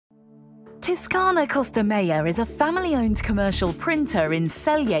Tiskarna Kostomaj is a family-owned commercial printer in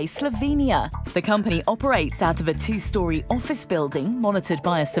Celje, Slovenia. The company operates out of a two-story office building monitored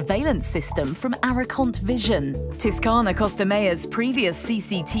by a surveillance system from Arecont Vision. Tiskarna Kostomaj's previous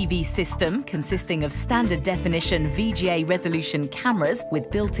CCTV system, consisting of standard-definition VGA resolution cameras with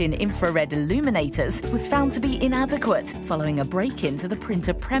built-in infrared illuminators, was found to be inadequate following a break-in to the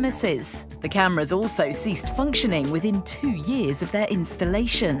printer premises. The cameras also ceased functioning within 2 years of their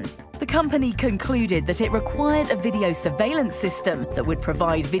installation. The company concluded that it required a video surveillance system that would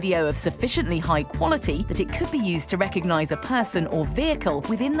provide video of sufficiently high quality that it could be used to recognize a person or vehicle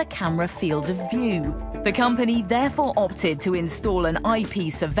within the camera field of view. The company therefore opted to install an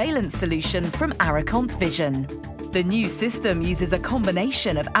IP surveillance solution from Arecont Vision. The new system uses a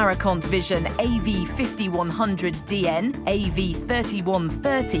combination of Arecont Vision AV5100 DN,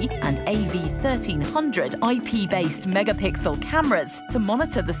 AV1300 and AV1300 IP-based megapixel cameras to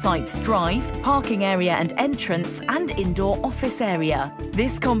monitor the site's drive, parking area and entrance, and indoor office area.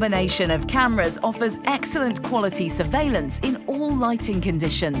 This combination of cameras offers excellent quality surveillance in all lighting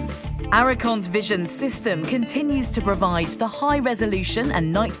conditions. Arecont Vision's system continues to provide the high-resolution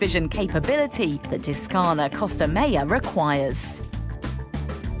and night vision capability that Tiskarna Kostomaj requires.